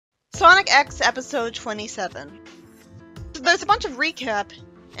Sonic X Episode 27. So there's a bunch of recap,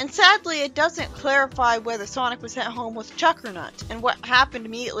 and sadly it doesn't clarify whether Sonic was sent home with Chuck or not, and what happened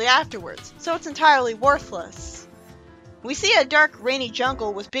immediately afterwards, so it's entirely worthless. We see a dark, rainy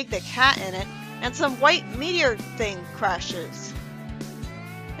jungle with Big the Cat in it, and some white meteor thing crashes.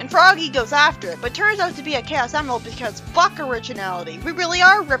 And Froggy goes after it, but turns out to be a Chaos Emerald because fuck originality, we really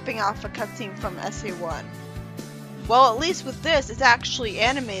are ripping off a cutscene from SA1. Well, at least with this, it's actually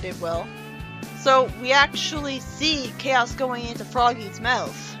animated well, so we actually see Chaos going into Froggy's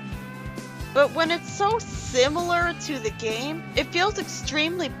mouth. But when it's so similar to the game, it feels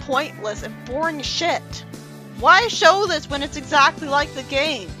extremely pointless and boring as shit. Why show this when it's exactly like the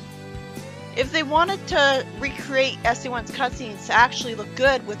game? If they wanted to recreate SA1's cutscenes to actually look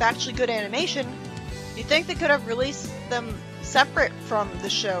good with actually good animation, you'd think they could have released them separate from the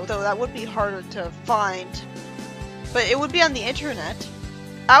show, though that would be harder to find. But it would be on the internet.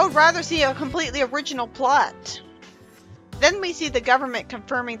 I would rather see a completely original plot. Then we see the government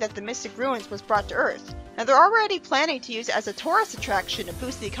confirming that the Mystic Ruins was brought to Earth, and they're already planning to use it as a tourist attraction to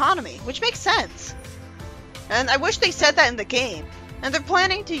boost the economy, which makes sense. And I wish they said that in the game. And they're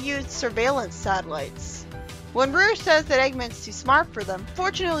planning to use surveillance satellites. When Rouge says that Eggman's too smart for them,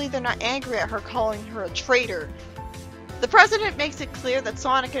 fortunately they're not angry at her calling her a traitor. The president makes it clear that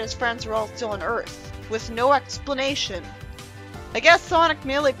Sonic and his friends are all still on Earth, with no explanation. I guess Sonic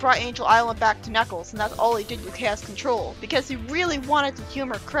merely brought Angel Island back to Knuckles, and that's all he did with Chaos Control, because he really wanted to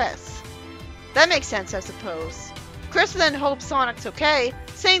humor Chris. That makes sense, I suppose. Chris then hopes Sonic's okay,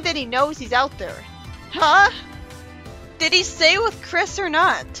 saying that he knows he's out there. Huh? Did he stay with Chris or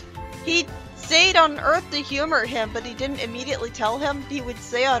not? He stayed on Earth to humor him, but he didn't immediately tell him he would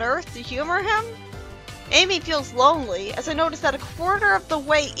stay on Earth to humor him? Amy feels lonely, as I noticed that a quarter of the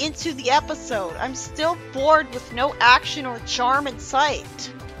way into the episode, I'm still bored with no action or charm in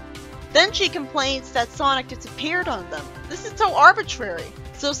sight. Then she complains that Sonic disappeared on them. This is so arbitrary.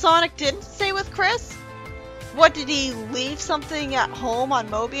 So Sonic didn't stay with Chris? What, did he leave something at home on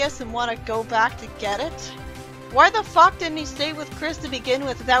Mobius and want to go back to get it? Why the fuck didn't he stay with Chris to begin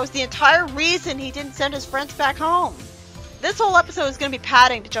with if that was the entire reason he didn't send his friends back home? This whole episode is going to be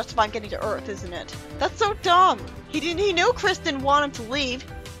padding to justify him getting to Earth, isn't it? That's so dumb. He knew Chris didn't want him to leave,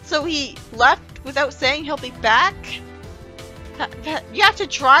 so he left without saying he'll be back? You have to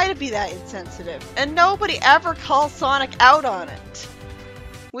try to be that insensitive, and nobody ever calls Sonic out on it.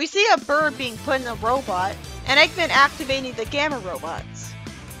 We see a bird being put in a robot, and Eggman activating the Gamma robots.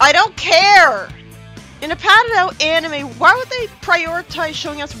 I don't care! In a padded out anime, why would they prioritize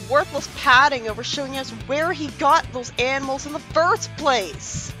showing us worthless padding over showing us where he got those animals in the first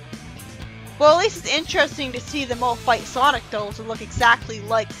place? Well, at least it's interesting to see them all fight Sonic dolls and look exactly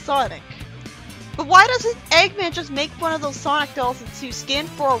like Sonic. But why doesn't Eggman just make one of those Sonic dolls into skin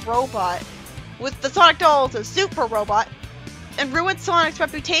for a robot, with the Sonic doll as a super robot, and ruin Sonic's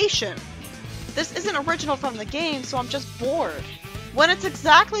reputation? This isn't original from the game, so I'm just bored. When it's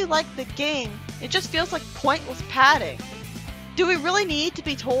exactly like the game, it just feels like pointless padding. Do we really need to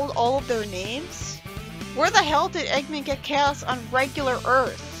be told all of their names? Where the hell did Eggman get Chaos on regular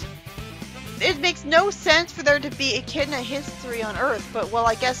Earth? It makes no sense for there to be Echidna history on Earth, but well,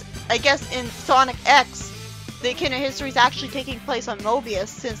 I guess in Sonic X, the Echidna history is actually taking place on Mobius,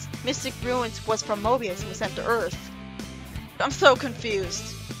 since Mystic Ruins was from Mobius and was sent to Earth. I'm so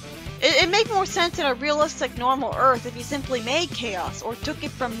confused. It'd make more sense in a realistic normal Earth if you simply made Chaos or took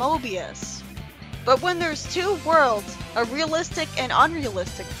it from Mobius. But when there's two worlds, a realistic and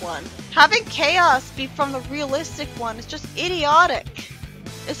unrealistic one, having Chaos be from the realistic one is just idiotic.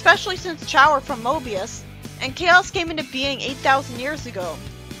 Especially since Chao are from Mobius, and Chaos came into being 8,000 years ago.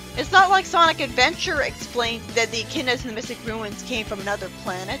 It's not like Sonic Adventure explains that the Echidnas and the Mystic Ruins came from another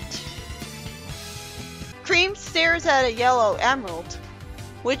planet. Cream stares at a yellow emerald,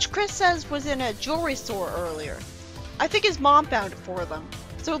 which Chris says was in a jewelry store earlier. I think his mom found it for them,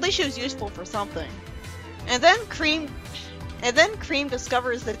 so at least she was useful for something. And then Cream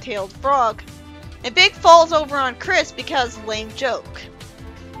discovers the tailed frog, and Big falls over on Chris because lame joke.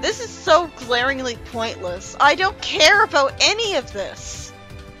 This is so glaringly pointless. I don't care about any of this.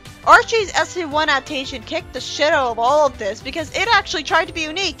 Archie's SA1 adaptation kicked the shit out of all of this because it actually tried to be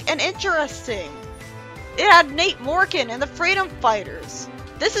unique and interesting. It had Nate Morgan and the Freedom Fighters.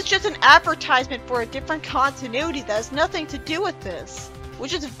 This is just an advertisement for a different continuity that has nothing to do with this,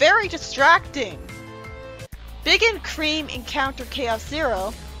 which is very distracting. Big and Cream encounter Chaos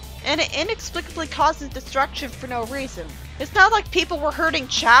Zero, and it inexplicably causes destruction for no reason. It's not like people were hurting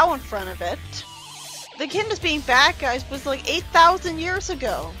Chao in front of it. The Echidnas being bad guys was like 8,000 years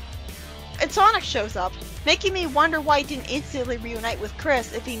ago. And Sonic shows up, making me wonder why he didn't instantly reunite with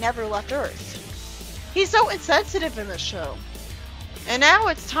Chris if he never left Earth. He's so insensitive in this show. And now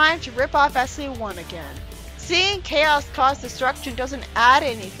it's time to rip off SA1 again. Seeing chaos cause destruction doesn't add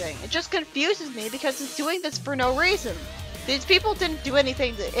anything, it just confuses me because it's doing this for no reason. These people didn't do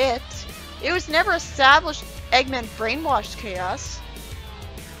anything to it. It was never established Eggman brainwashed chaos.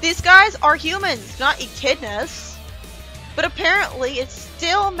 These guys are humans, not echidnas. But apparently it's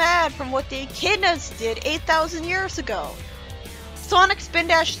still mad from what the echidnas did 8,000 years ago. Sonic spin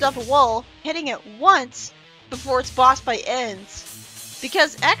dashes off a wall, hitting it once before its boss fight ends.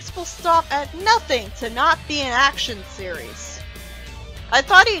 Because X will stop at nothing to not be an action series. I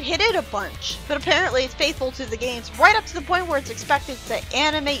thought he'd hit it a bunch, but apparently it's faithful to the games right up to the point where it's expected to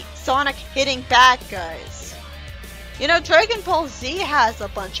animate Sonic hitting bad guys. You know, Dragon Ball Z has a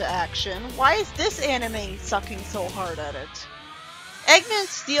bunch of action. Why is this anime sucking so hard at it? Eggman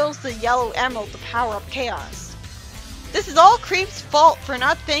steals the yellow emerald to power up chaos. This is all Creep's fault for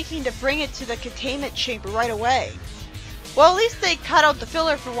not thinking to bring it to the containment chamber right away. Well, at least they cut out the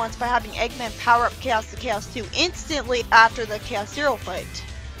filler for once by having Eggman power up Chaos to Chaos 2 instantly after the Chaos Zero fight.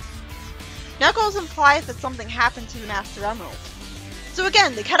 Knuckles implies that something happened to the Master Emerald. So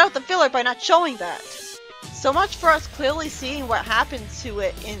again, they cut out the filler by not showing that. So much for us clearly seeing what happened to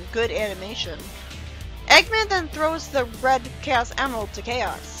it in good animation. Eggman then throws the red Chaos Emerald to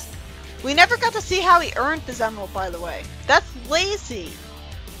Chaos. We never got to see how he earned this emerald, by the way. That's lazy.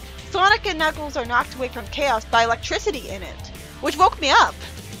 Sonic and Knuckles are knocked away from Chaos by electricity in it, which woke me up.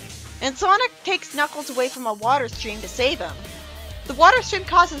 And Sonic takes Knuckles away from a water stream to save him. The water stream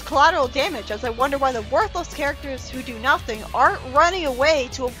causes collateral damage, as I wonder why the worthless characters who do nothing aren't running away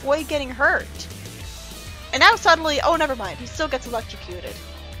to avoid getting hurt. And now suddenly, oh never mind, he still gets electrocuted.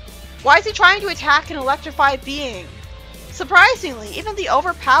 Why is he trying to attack an electrified being? Surprisingly, even the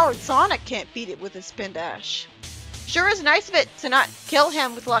overpowered Sonic can't beat it with his spin dash. Sure is nice of it to not kill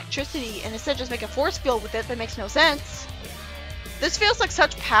him with electricity and instead just make a force field with it that makes no sense. This feels like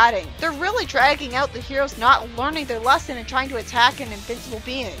such padding. They're really dragging out the heroes not learning their lesson and trying to attack an invincible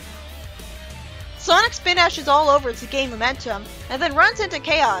being. Sonic spin dashes all over to gain momentum and then runs into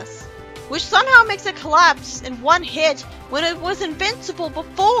Chaos, which somehow makes it collapse in one hit when it was invincible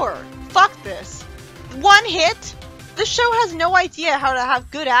before. Fuck this. One hit? The show has no idea how to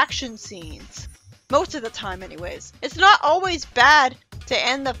have good action scenes. Most of the time anyways. It's not always bad to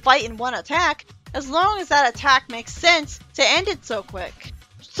end the fight in one attack, as long as that attack makes sense to end it so quick.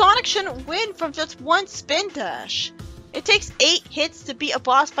 Sonic shouldn't win from just one spin dash. It takes 8 hits to beat a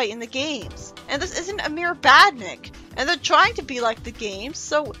boss fight in the games, and this isn't a mere badnik. And they're trying to be like the games,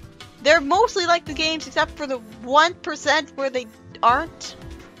 so they're mostly like the games except for the 1% where they aren't.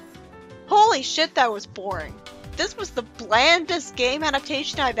 Holy shit, that was boring. This was the blandest game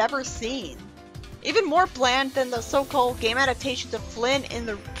adaptation I've ever seen. Even more bland than the so-called game adaptations of Flynn in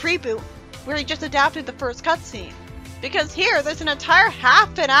the preboot, where he just adapted the first cutscene. Because here, there's an entire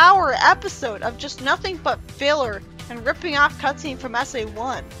half-an-hour episode of just nothing but filler and ripping off cutscene from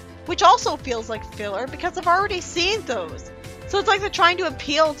SA1, which also feels like filler because I've already seen those. So it's like they're trying to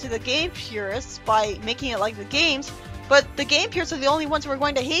appeal to the game purists by making it like the games, but the game purists are the only ones who are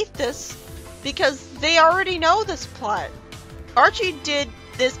going to hate this because they already know this plot. Archie did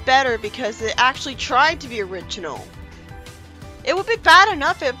this better because it actually tried to be original. It would be bad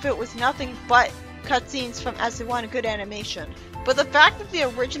enough if it was nothing but cutscenes from SA1 and good animation, but the fact that the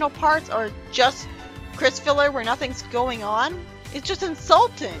original parts are just Chris filler where nothing's going on is just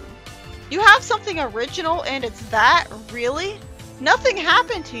insulting. You have something original and it's that? Really? Nothing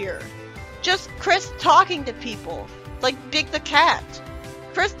happened here. Just Chris talking to people, like Big the Cat.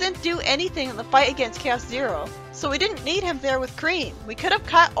 Chris didn't do anything in the fight against Chaos Zero, so we didn't need him there with Cream. We could have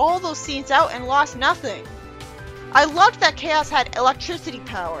cut all those scenes out and lost nothing. I loved that Chaos had electricity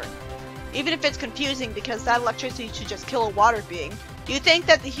power, even if it's confusing because that electricity should just kill a water being. You'd think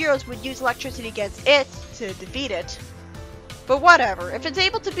that the heroes would use electricity against it to defeat it. But whatever, if it's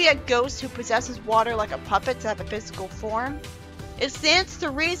able to be a ghost who possesses water like a puppet to have a physical form, it stands to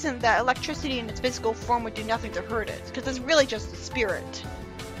reason that electricity in its physical form would do nothing to hurt it, because it's really just a spirit.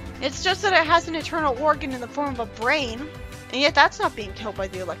 It's just that it has an internal organ in the form of a brain, and yet that's not being killed by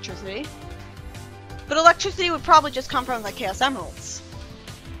the electricity. But electricity would probably just come from the Chaos Emeralds.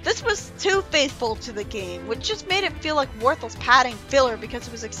 This was too faithful to the game, which just made it feel like worthless padding filler because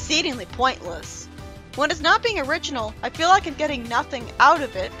it was exceedingly pointless. When it's not being original, I feel like I'm getting nothing out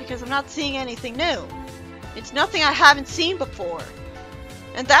of it because I'm not seeing anything new. It's nothing I haven't seen before.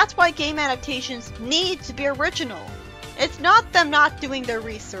 And that's why game adaptations need to be original. It's not them not doing their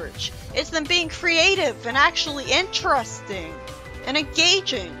research. It's them being creative and actually interesting and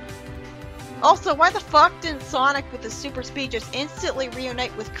engaging. Also, why the fuck didn't Sonic with his super speed just instantly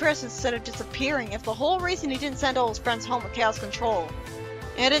reunite with Chris instead of disappearing if the whole reason he didn't send all his friends home with Chaos Control,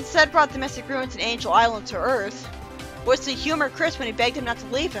 and instead brought the Mystic Ruins and Angel Island to Earth, was to humor Chris when he begged him not to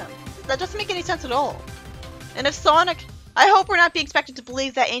leave him? That doesn't make any sense at all. And if Sonic... I hope we're not being expected to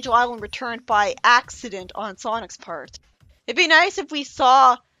believe that Angel Island returned by accident on Sonic's part. It'd be nice if we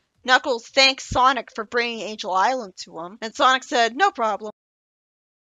saw Knuckles thank Sonic for bringing Angel Island to him, and Sonic said, no problem.